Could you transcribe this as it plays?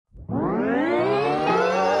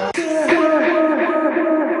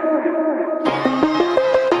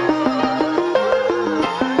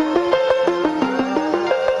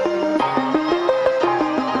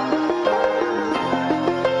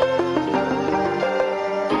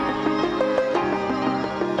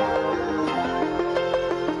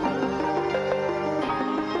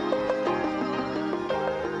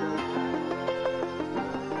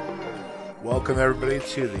everybody,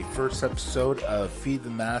 to the first episode of Feed the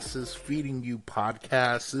Masses, Feeding You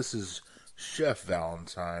podcast. This is Chef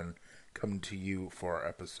Valentine coming to you for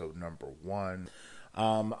episode number 1.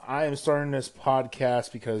 I am starting this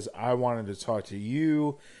podcast because I wanted to talk to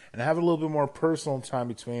you and have a little bit more personal time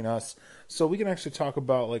between us so we can actually talk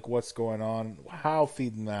about like what's going on, how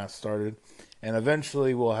Feed the Mass started, and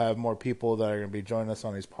eventually we'll have more people that are going to be joining us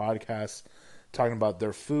on these podcasts talking about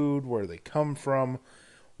their food, where they come from,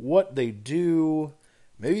 what they do,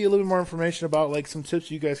 maybe a little bit more information about like some tips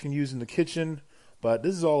you guys can use in the kitchen. But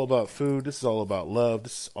this is all about food. This is all about love.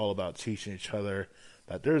 This is all about teaching each other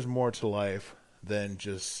that there's more to life than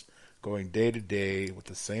just going day to day with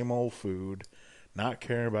the same old food, not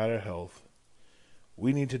caring about our health.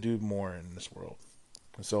 We need to do more in this world.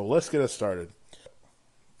 So let's get us started.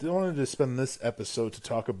 I wanted to spend this episode to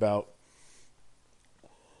talk about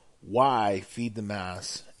why Feed the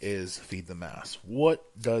Mass is Feed the Mass. What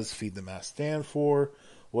does Feed the Mass stand for?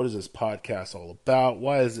 What is this podcast all about?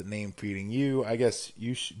 Why is it named Feeding You? I guess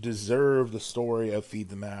you deserve the story of Feed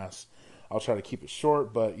the Mass. I'll try to keep it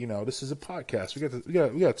short, but you know, this is a podcast. We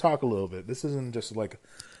got to talk a little bit. This isn't just like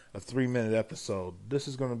a 3-minute episode. This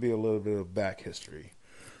is going to be a little bit of back history.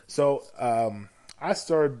 So, I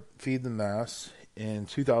started Feed the Mass in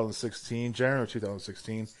 2016, January of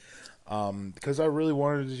 2016. Because I really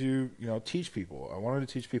wanted to, teach people. I wanted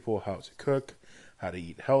to teach people how to cook, how to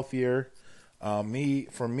eat healthier. For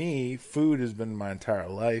me, food has been my entire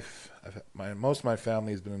life. Most of my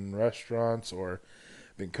family has been in restaurants or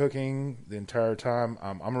been cooking the entire time.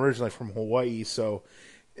 I'm originally from Hawaii, so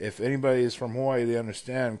if anybody is from Hawaii, they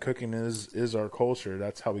understand cooking is our culture.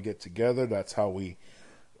 That's how we get together. That's how we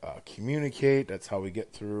communicate. That's how we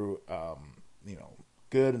get through,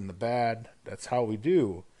 good and the bad. That's how we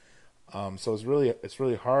do. So it's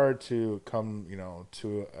really hard to come,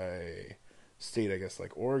 to a state, I guess,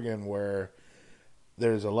 like Oregon, where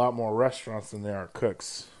there's a lot more restaurants than there are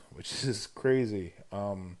cooks, which is crazy.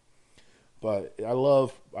 But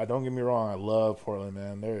don't get me wrong, I love Portland,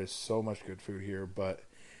 man. There is so much good food here, but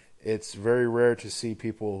it's very rare to see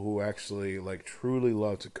people who actually like truly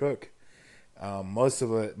love to cook. Most of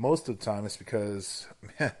the time it's because,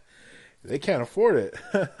 man, they can't afford it.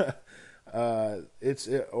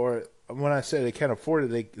 Or when I say they can't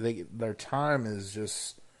afford it, their time is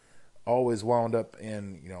just always wound up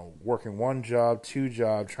in, working one job, 2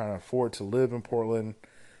 jobs, trying to afford to live in Portland.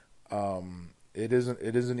 It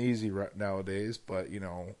isn't easy right nowadays, but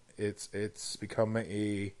it's become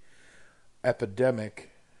a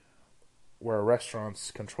epidemic where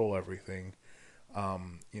restaurants control everything.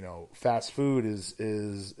 Fast food is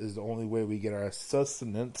the only way we get our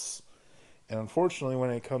sustenance. And unfortunately, when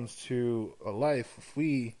it comes to a life, if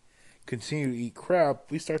we continue to eat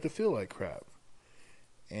crap, we start to feel like crap.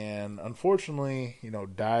 And unfortunately,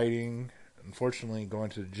 dieting, unfortunately, going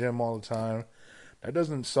to the gym all the time, that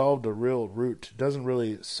doesn't solve the real root. It doesn't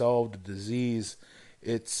really solve the disease.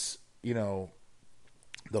 It's, the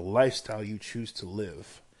lifestyle you choose to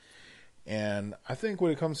live. And I think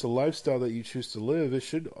when it comes to lifestyle that you choose to live, it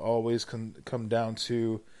should always come down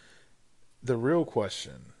to the real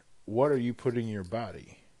question. What are you putting in your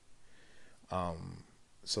body?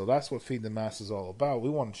 So that's what Feed the Mass is all about. We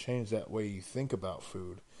want to change that way you think about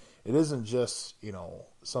food. It isn't just,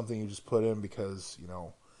 something you just put in because,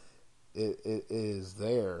 it is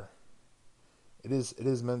there. It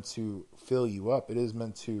is meant to fill you up. It is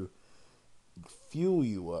meant to fuel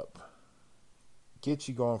you up, get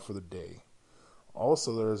you going for the day.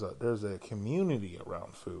 Also, there's a community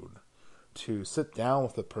around food. To sit down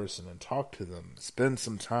with a person and talk to them, spend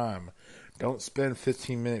some time. Don't spend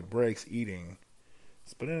 15-minute breaks eating.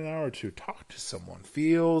 Spend an hour or two, talk to someone,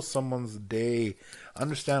 feel someone's day,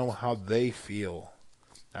 understand how they feel.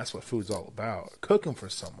 That's what food's all about. Cooking for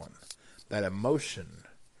someone, that emotion,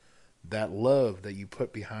 that love that you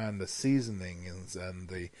put behind the seasonings and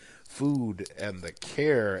the food and the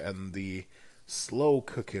care and the slow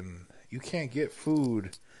cooking. You can't get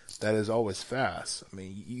food that is always fast. I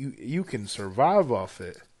mean, you can survive off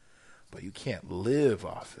it, but you can't live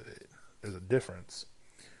off of it. There's a difference.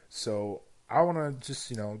 So I want to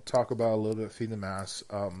just, talk about a little bit of Feed the Mass.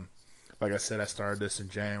 Like I said, I started this in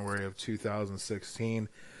January of 2016,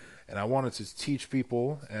 and I wanted to teach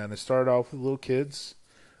people, and it started off with little kids.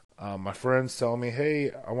 My friends tell me,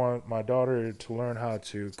 hey, I want my daughter to learn how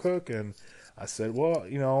to cook, and I said,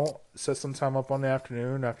 well, set some time up on the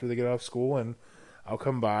afternoon after they get out of school, and I'll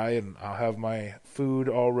come by and I'll have my food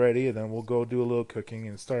all ready, and then we'll go do a little cooking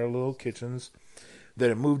and start a little kitchens.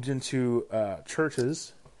 Then it moved into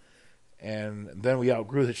churches, and then we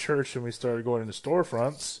outgrew the church and we started going into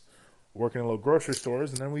storefronts, working in little grocery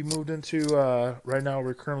stores, and then we moved into, right now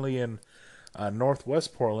we're currently in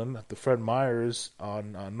Northwest Portland at the Fred Meyers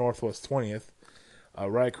on Northwest 20th,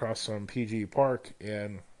 right across from PG Park,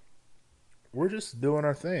 and we're just doing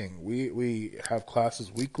our thing. We have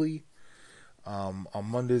classes weekly, on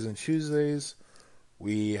Mondays and Tuesdays.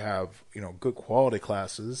 We have, good quality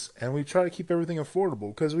classes, and we try to keep everything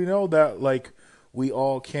affordable because we know that, like, we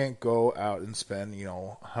all can't go out and spend,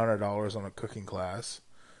 $100 on a cooking class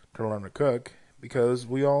to learn to cook because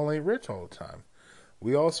we all ain't rich all the time.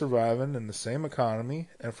 We all surviving in the same economy,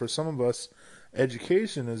 and for some of us,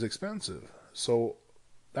 education is expensive. So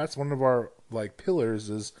that's one of our, like, pillars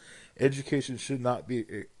is education should not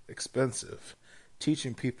be expensive.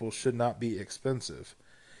 Teaching people should not be expensive.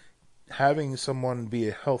 Having someone be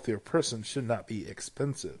a healthier person should not be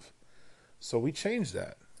expensive. So we changed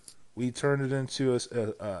that. We turned it into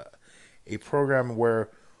a program where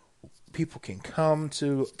people can come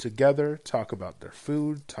together, talk about their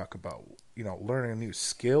food, talk about learning a new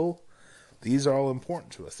skill. These are all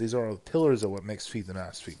important to us. These are all the pillars of what makes Feed the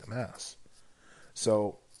Mass Feed the Mass.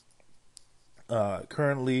 So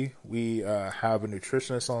currently we have a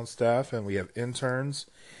nutritionist on staff, and we have interns.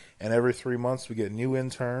 And every 3 months we get new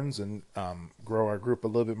interns and grow our group a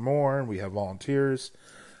little bit more. And we have volunteers.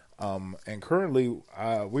 And currently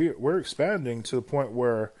we're expanding to the point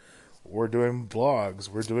where we're doing blogs,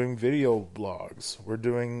 we're doing video blogs, we're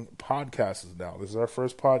doing podcasts now. This is our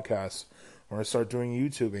first podcast. We're going to start doing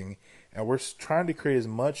YouTubing, and we're trying to create as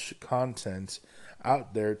much content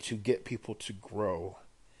out there to get people to grow.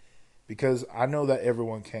 Because I know that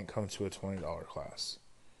everyone can't come to a $20 class.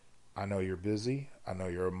 I know you're busy. I know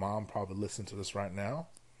you're a mom probably listening to this right now.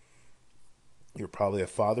 You're probably a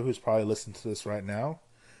father who's probably listening to this right now.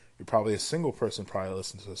 You're probably a single person probably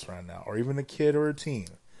listening to this right now. Or even a kid or a teen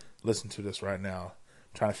listening to this right now,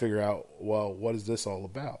 trying to figure out, well, what is this all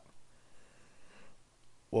about?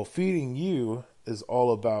 Well, feeding you is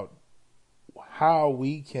all about how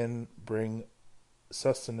we can bring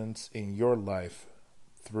sustenance in your life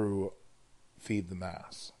through Feed the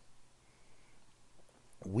Mass.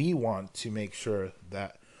 We want to make sure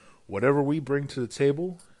that whatever we bring to the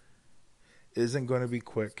table isn't going to be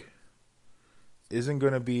quick, isn't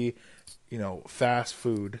going to be, fast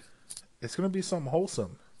food. It's going to be something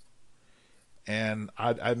wholesome. And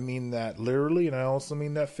I mean that literally, and I also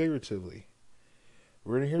mean that figuratively.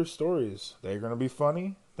 We're going to hear stories. They're going to be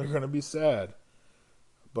funny. They're going to be sad.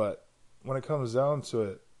 But when it comes down to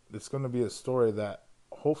it, it's going to be a story that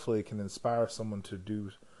hopefully can inspire someone to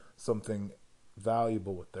do something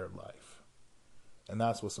valuable with their life. And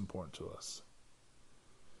that's what's important to us.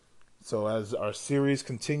 So as our series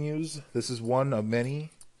continues, this is one of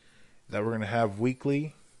many that we're going to have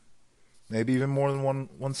weekly, maybe even more than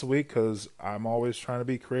once a week, because I'm always trying to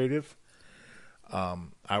be creative.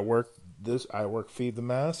 I work Feed the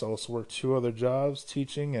Mass. I also work 2 other jobs,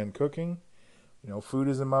 teaching and cooking. Food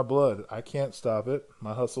is in my blood. I can't stop it.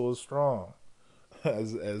 My hustle is strong,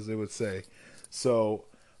 as they would say. So,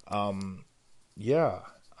 yeah,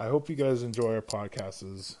 I hope you guys enjoy our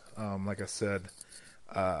podcasts. Like I said,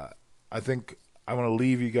 I think I want to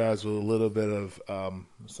leave you guys with a little bit of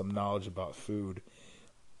some knowledge about food.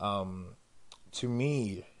 To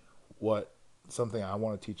me, something I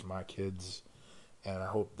want to teach my kids, and I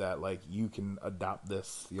hope that you can adopt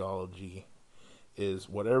this theology, is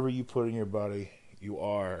whatever you put in your body, you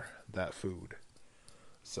are that food.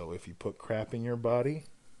 So if you put crap in your body,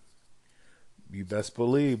 you best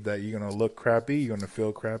believe that you're going to look crappy, you're going to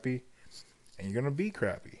feel crappy, and you're going to be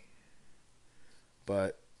crappy.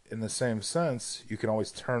 But in the same sense, you can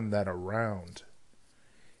always turn that around.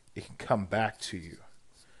 It can come back to you.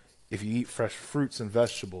 If you eat fresh fruits and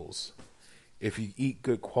vegetables, if you eat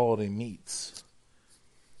good quality meats,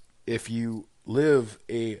 if you live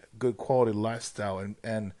a good quality lifestyle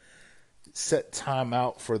and set time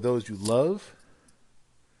out for those you love,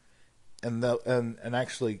 and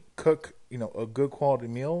actually cook, a good quality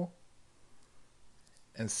meal,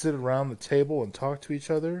 and sit around the table and talk to each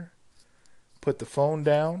other, put the phone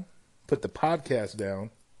down, put the podcast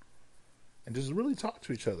down, and just really talk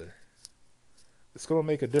to each other. It's going to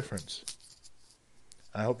make a difference.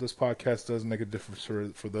 I hope this podcast does make a difference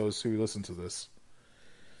for those who listen to this.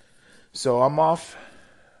 So I'm off.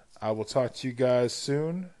 I will talk to you guys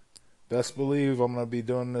soon. Best believe I'm going to be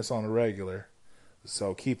doing this on a regular.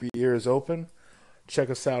 So keep your ears open. Check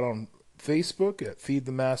us out on Facebook at Feed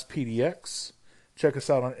the Mass PDX. Check us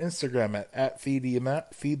out on Instagram at Feed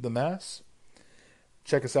the Mass.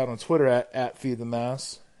 Check us out on Twitter at Feed the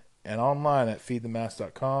Mass, and online at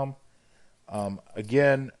feedthemass.com.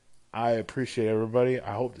 Again, I appreciate everybody.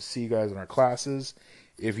 I hope to see you guys in our classes.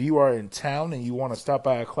 If you are in town and you want to stop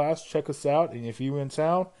by a class, check us out. And if you're in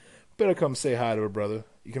town, better come say hi to a brother.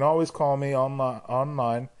 You can always call me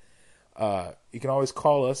online. You can always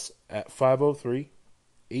call us at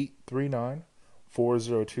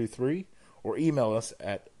 503-839-4023 or email us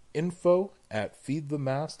at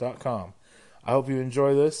info@feedthemass.com. I hope you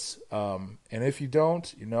enjoy this. And if you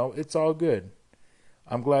don't, it's all good.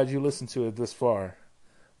 I'm glad you listened to it this far.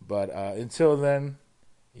 But until then,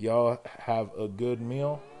 y'all have a good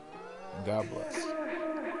meal. God bless.